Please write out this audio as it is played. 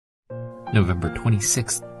November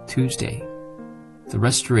 26th, Tuesday, the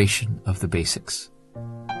restoration of the basics.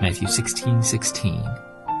 Matthew 16:16.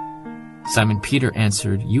 Simon Peter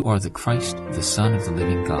answered, "You are the Christ, the Son of the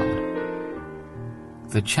living God."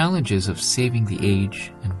 The challenges of saving the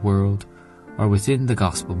age and world are within the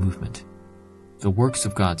gospel movement. The works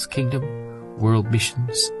of God's kingdom, world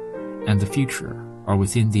missions, and the future are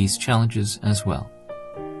within these challenges as well.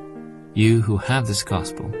 You who have this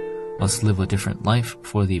gospel must live a different life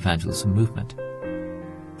for the evangelism movement.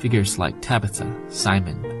 Figures like Tabitha,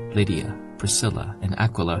 Simon, Lydia, Priscilla, and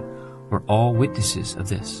Aquila were all witnesses of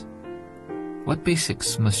this. What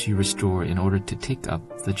basics must you restore in order to take up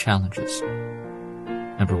the challenges?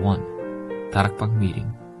 Number 1. Darakbang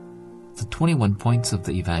meeting. The 21 points of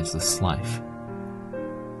the evangelist's life.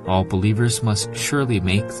 All believers must surely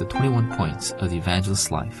make the 21 points of the evangelist's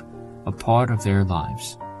life a part of their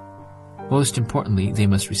lives. Most importantly, they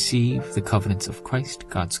must receive the covenants of Christ,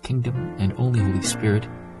 God's kingdom, and only Holy Spirit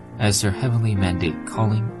as their heavenly mandate,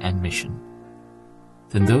 calling, and mission.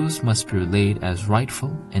 Then those must be relayed as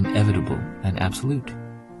rightful, inevitable, and absolute.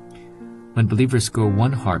 When believers go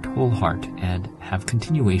one heart, whole heart, and have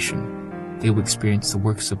continuation, they will experience the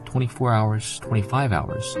works of 24 hours, 25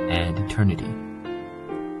 hours, and eternity.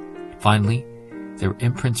 Finally, their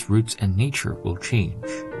imprints, roots, and nature will change.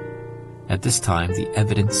 At this time, the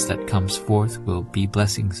evidence that comes forth will be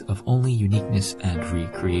blessings of only uniqueness and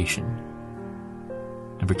recreation.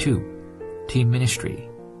 Number 2. Team ministry.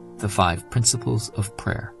 The 5 principles of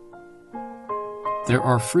prayer. There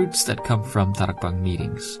are fruits that come from Darakbang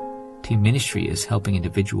meetings. Team ministry is helping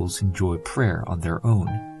individuals enjoy prayer on their own.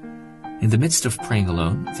 In the midst of praying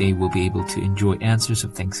alone, they will be able to enjoy answers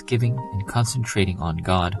of thanksgiving and concentrating on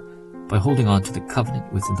God by holding on to the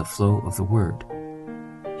covenant within the flow of the Word.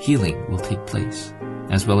 Healing will take place,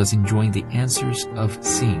 as well as enjoying the answers of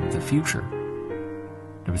seeing the future.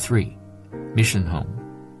 Number 3. Mission Home.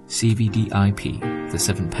 CVDIP, the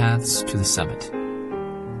 7 Paths to the Summit.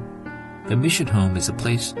 The Mission Home is a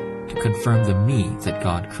place to confirm the me that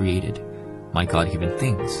God created, my God-given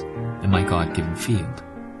things, and my God-given field.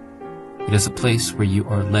 It is a place where you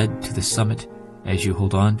are led to the summit as you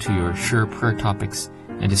hold on to your sure prayer topics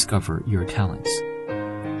and discover your talents.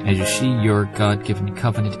 As you see your God-given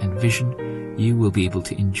covenant and vision, you will be able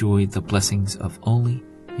to enjoy the blessings of only,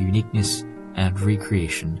 uniqueness, and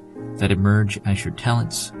recreation that emerge as your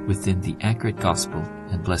talents within the accurate gospel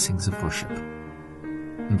and blessings of worship.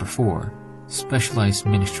 Number 4. Specialized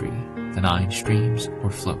ministry, the 9 streams or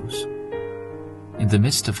flows. In the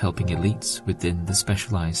midst of helping elites within the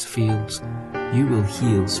specialized fields, you will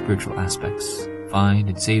heal spiritual aspects, find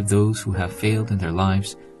and save those who have failed in their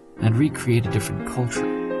lives, and recreate a different culture.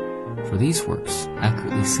 For these works,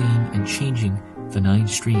 accurately seeing and changing the 9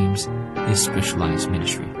 streams is specialized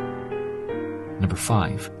ministry. Number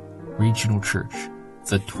 5. Regional church,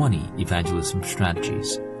 the 20 evangelism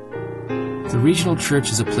strategies. The regional church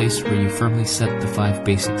is a place where you firmly set the 5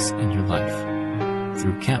 basics in your life.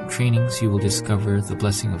 Through camp trainings, you will discover the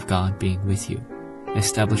blessing of God being with you,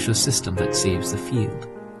 establish a system that saves the field,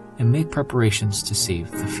 and make preparations to save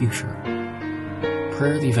the future.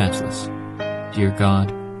 Prayer of the Evangelist. Dear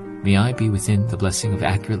God, may I be within the blessing of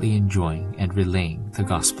accurately enjoying and relaying the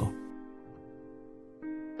gospel.